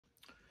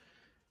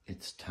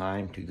It's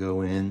time to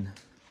go in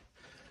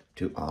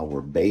to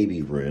our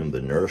baby room, the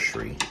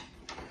nursery,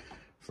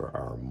 for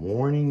our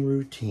morning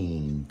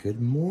routine. Good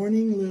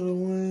morning, little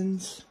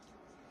ones.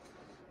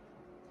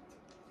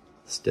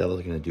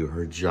 Stella's gonna do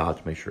her job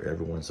to make sure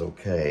everyone's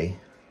okay.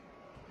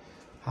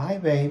 Hi,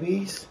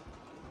 babies.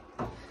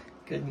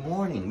 Good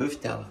morning. Move,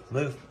 Stella,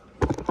 move.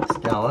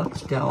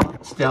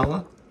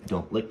 Stella.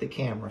 Don't lick the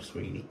camera,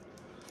 sweetie.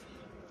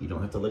 You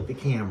don't have to lick the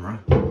camera.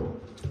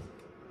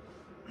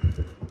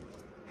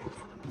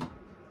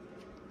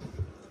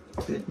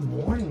 Good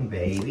morning,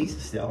 babies.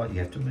 Stella, you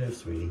have to move,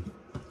 sweetie.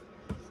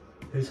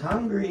 Who's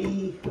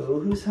hungry? Oh,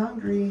 who's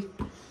hungry?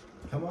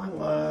 Come on,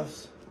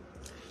 loves.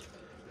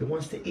 Who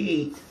wants to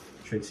eat?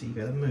 Trixie, you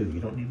gotta move.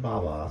 You don't need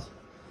babas.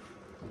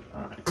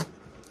 All right.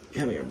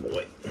 Come here,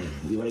 boy.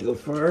 You wanna go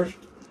first?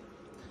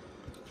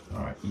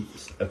 All right.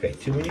 Okay,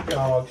 too many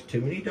dogs.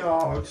 Too many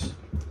dogs.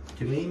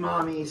 Too many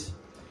mommies.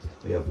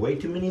 We have way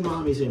too many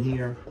mommies in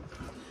here.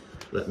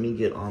 Let me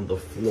get on the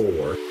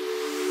floor.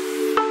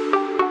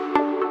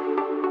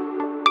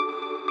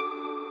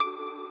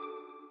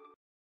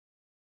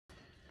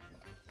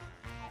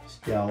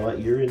 Stella,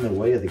 you're in the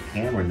way of the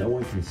camera. No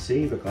one can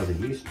see because of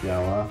you,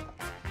 Stella.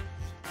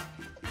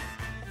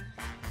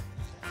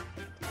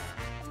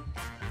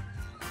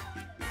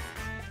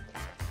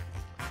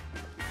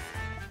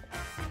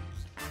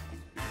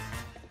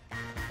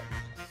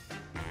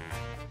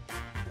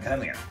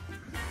 Come here.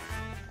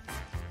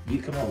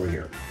 You come over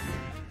here.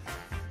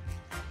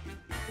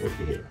 Look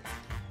at here.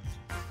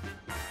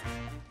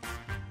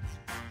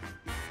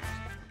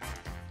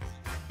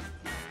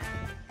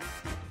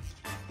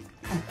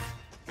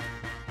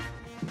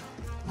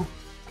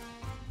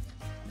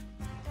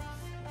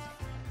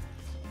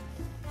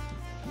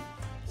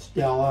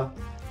 Stella,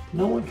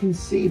 no one can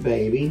see,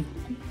 baby.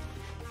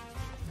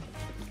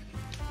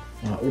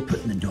 All right, we're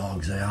putting the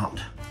dogs out.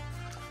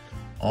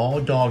 All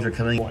dogs are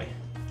coming. Boy.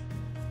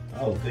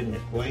 Oh,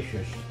 goodness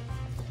gracious.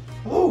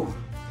 Oh,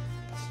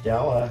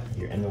 Stella,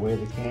 you're in the way of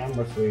the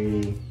camera,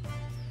 sweetie.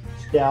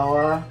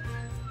 Stella.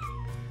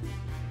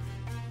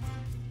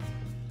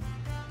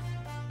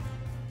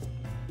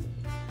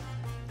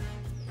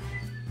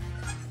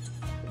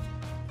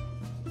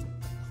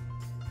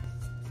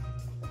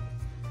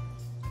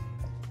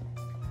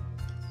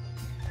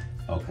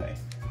 Okay.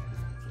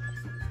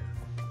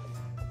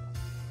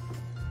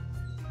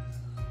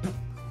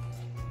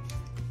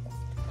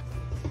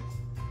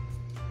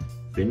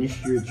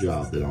 Finish your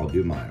job, then I'll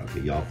do mine.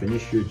 Okay, y'all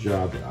finish your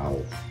job, then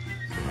I'll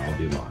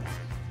do mine.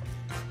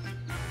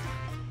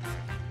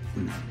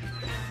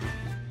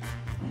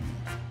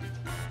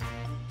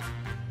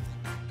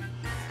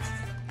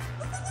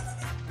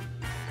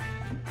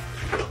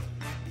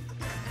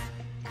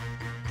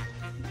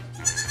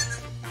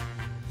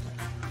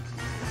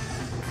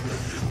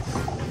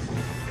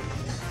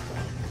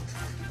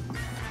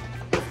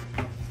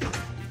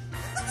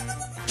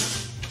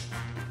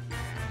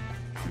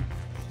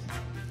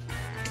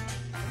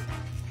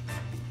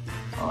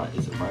 All right,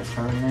 is it my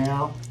turn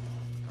now?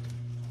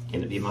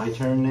 Can it be my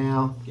turn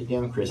now? Get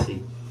down,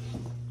 Chrissy.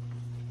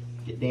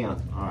 Get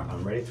down. All right,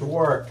 I'm ready to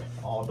work.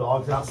 All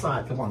dogs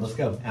outside. Come on, let's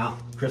go. Out.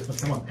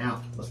 Christmas, come on,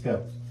 out. Let's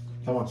go.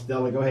 Come on,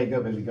 Stella, go ahead,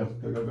 go, baby, go.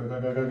 Go, go, go,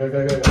 go, go, go,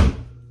 go, go, go.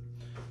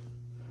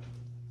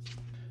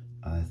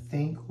 I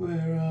think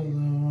we're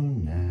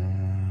alone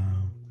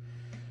now.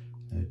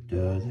 There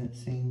doesn't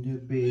seem to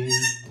be.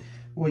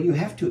 Well, you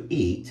have to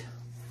eat.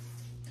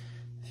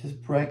 This is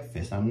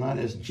breakfast. I'm not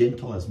as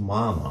gentle as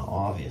Mama,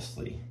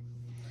 obviously.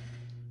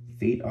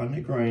 Feet on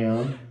the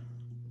ground.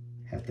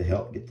 Have to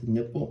help get the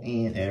nipple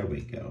in. There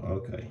we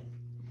go. Okay.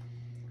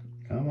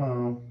 Come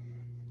on.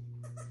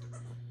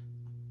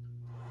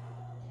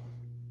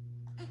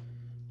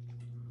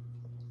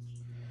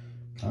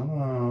 Come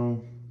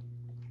on.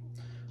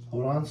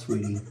 Hold on,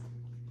 sweetie.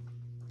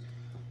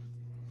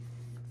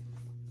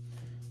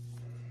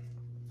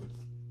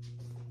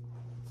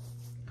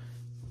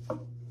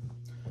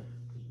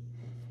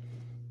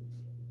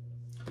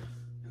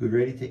 Who's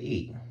ready to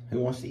eat? Who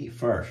wants to eat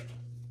first?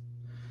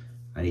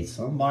 I need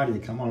somebody to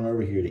come on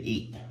over here to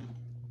eat.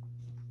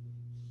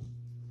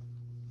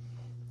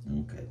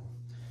 Okay.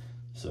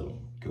 So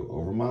go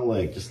over my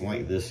leg just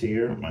like this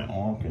here. My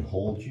arm can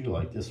hold you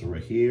like this over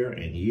here,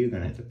 and you're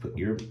gonna have to put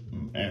your,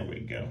 there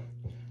we go.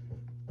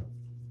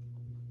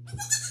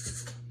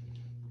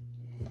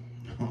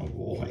 Oh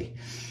boy.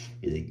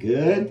 Is it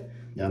good?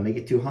 Did I make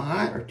it too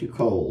hot or too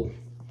cold?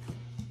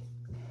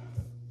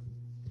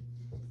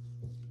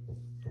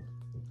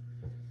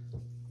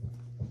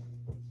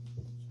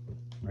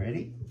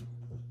 Ready?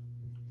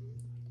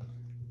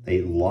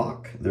 They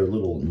lock their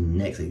little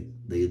necks.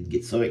 They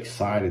get so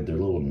excited, their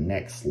little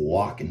necks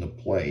lock into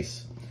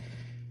place.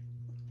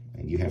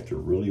 And you have to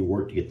really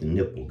work to get the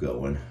nipple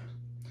going.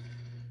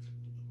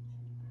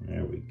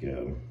 There we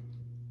go.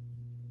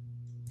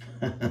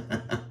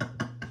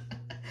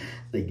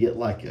 They get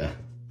like a,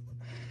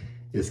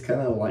 it's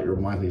kind of like,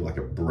 reminds me of like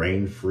a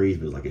brain freeze,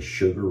 but it's like a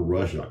sugar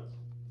rush. Like,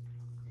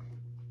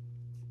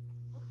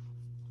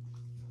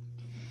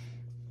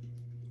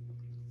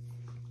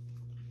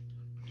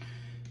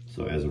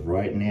 So as of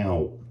right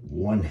now,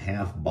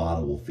 1/2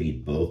 bottle will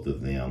feed both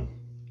of them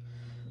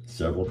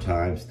several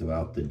times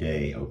throughout the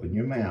day. Open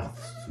your mouth,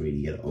 sweetie.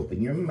 You gotta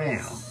open your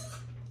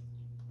mouth.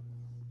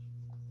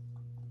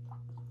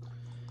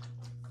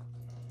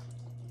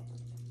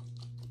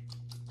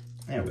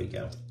 There we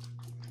go.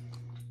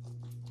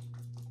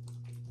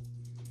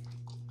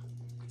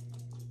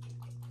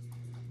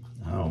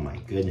 Oh my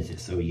goodness,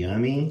 it's so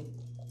yummy.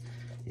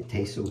 It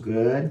tastes so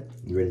good.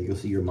 You ready to go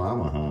see your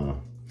mama, huh?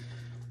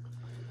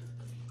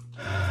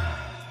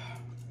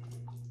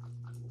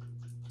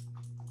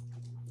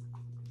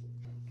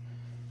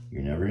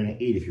 You're never gonna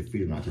eat if your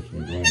feet are not touching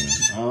the ground.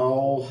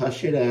 Oh,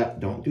 hush it up.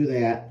 Don't do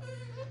that.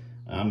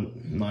 I'm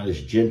not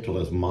as gentle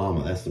as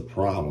mama. That's the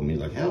problem. He's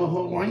like,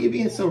 oh, why are you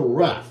being so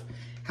rough?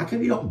 How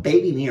come you don't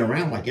baby me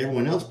around like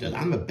everyone else does?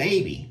 I'm a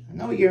baby.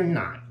 No, you're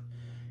not.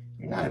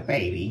 You're not a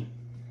baby.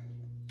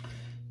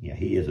 Yeah,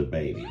 he is a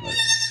baby, but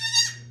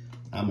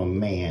I'm a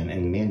man,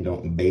 and men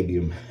don't baby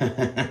them.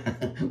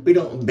 We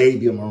don't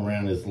baby them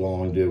around as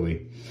long, do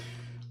we?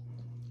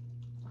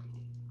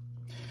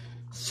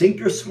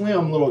 Sink or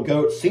swim, little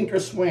goat. Sink or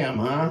swim,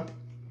 huh?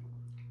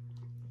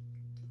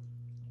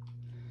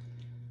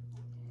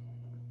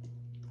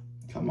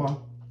 Come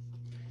on.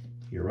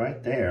 You're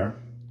right there.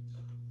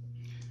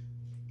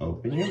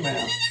 Open your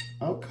mouth.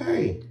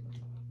 Okay.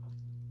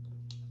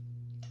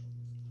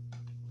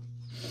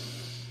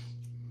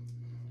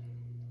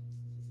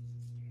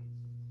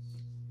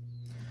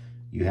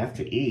 You have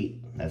to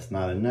eat. That's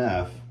not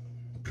enough.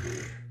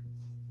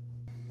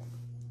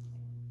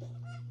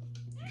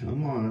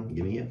 Come on.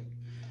 Give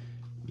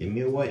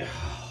me a way.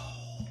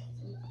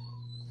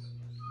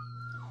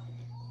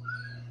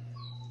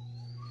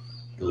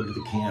 Go look at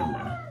the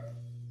camera.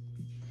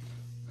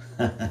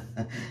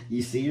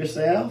 You see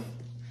yourself?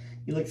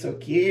 You look so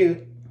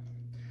cute.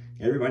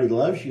 Everybody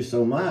loves you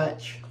so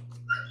much.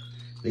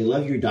 They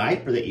love your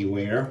diaper that you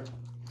wear.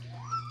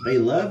 They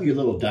love your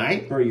little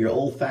diaper, your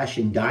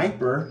old-fashioned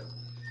diaper.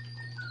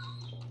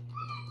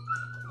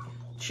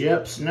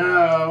 Chips,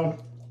 no.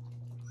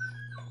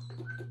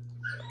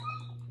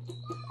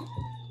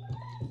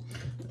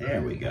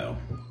 There we go.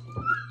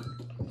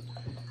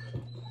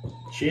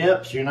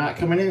 Chips, you're not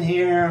coming in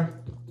here.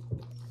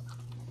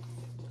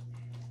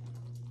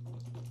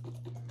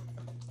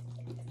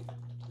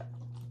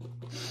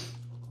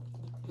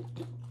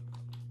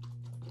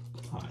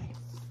 Hi.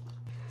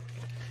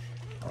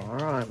 All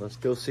right, let's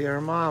go see our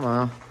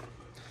mama.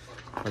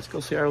 Let's go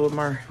see our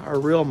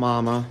real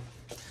mama.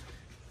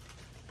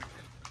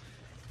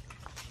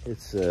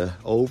 It's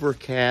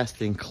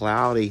overcast and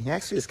cloudy.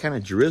 Actually, it's kind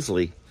of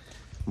drizzly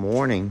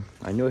morning.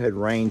 I knew it had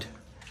rained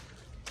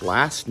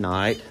last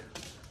night.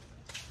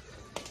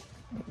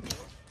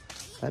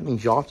 That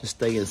means y'all have to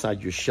stay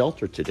inside your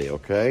shelter today,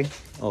 okay?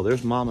 Oh,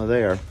 there's mama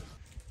there.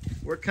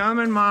 We're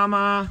coming,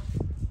 mama.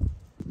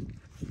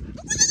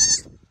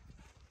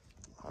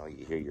 Oh,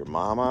 you hear your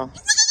mama?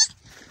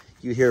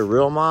 You hear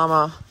real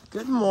mama?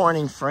 Good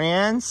morning,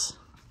 friends.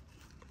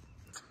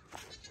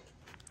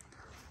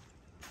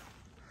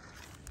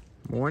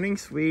 Morning,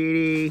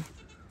 sweetie.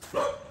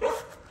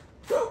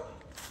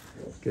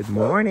 Good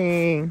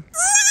morning.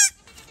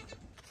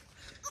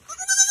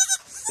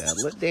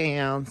 Settle it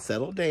down,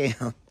 settle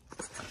down.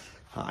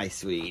 Hi,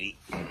 sweetie.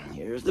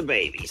 Here's the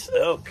babies.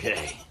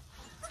 Okay.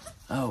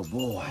 Oh,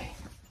 boy.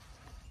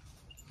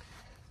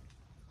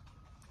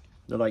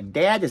 They're like,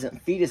 Dad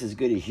doesn't feed us as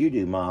good as you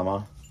do,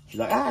 Mama.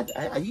 She's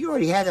like, you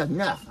already had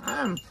enough.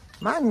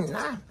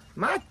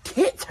 My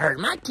tits hurt.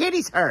 My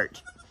titties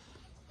hurt.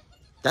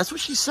 That's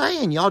what she's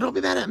saying. Y'all don't be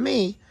mad at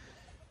me.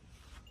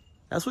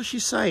 That's what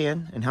she's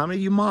saying. And how many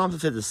of you moms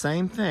have said the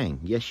same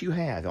thing? Yes, you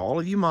have. All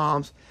of you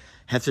moms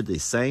have said the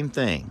same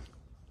thing.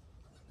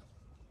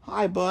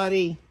 Hi,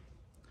 buddy.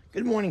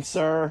 Good morning,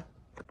 sir.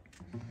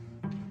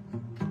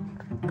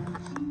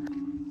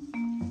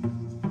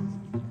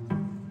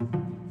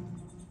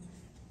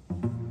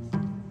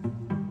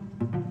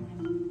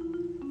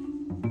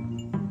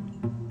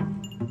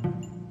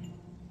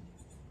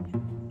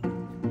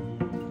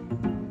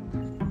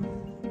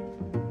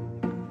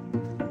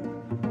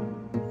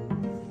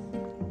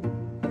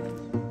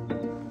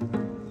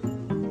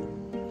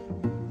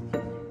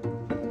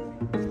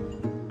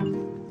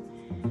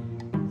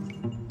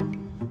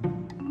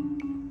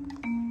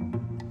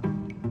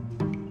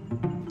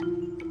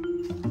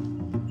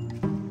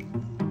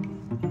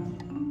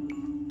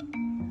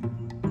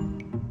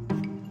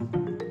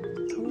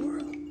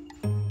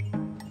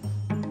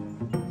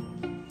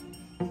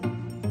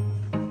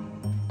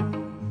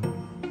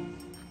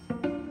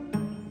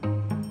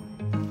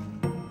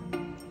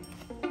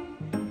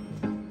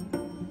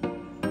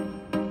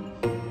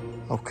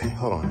 Okay,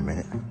 hold on a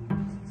minute.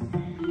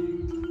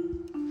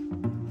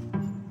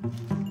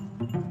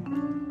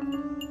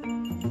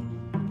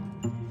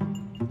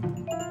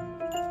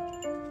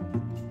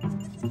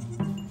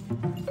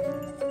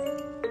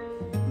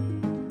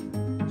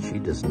 She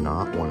does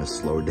not want to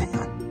slow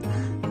down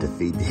to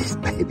feed these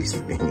babies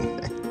for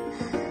anything.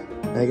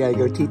 I gotta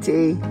go,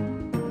 TT.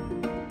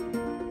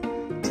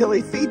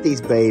 Tilly, feed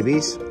these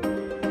babies.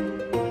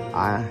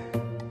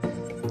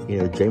 You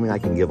know, Jamie and I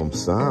can give them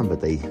some,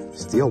 but they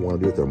still want to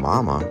be with their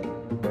mama.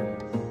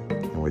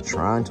 And we're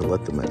trying to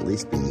let them at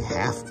least be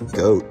half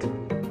goat.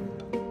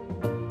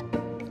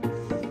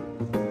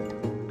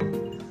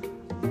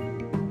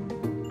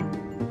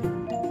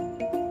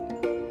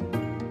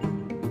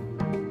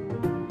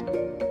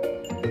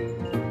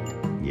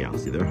 Yeah,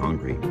 see, they're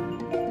hungry.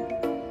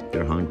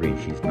 They're hungry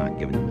and she's not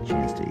giving them a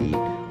chance to eat.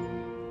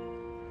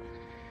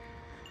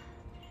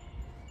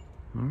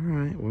 All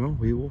right, well,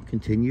 we will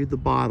continue the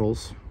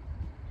bottles.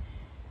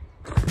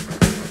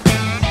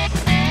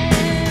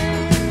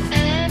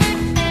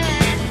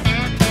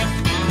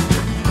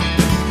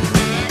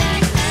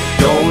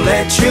 Don't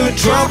let your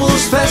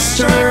troubles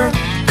fester.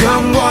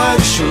 Come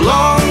watch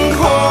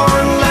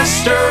Longhorn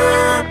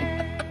Lester.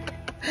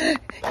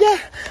 Yeah,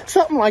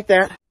 something like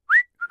that.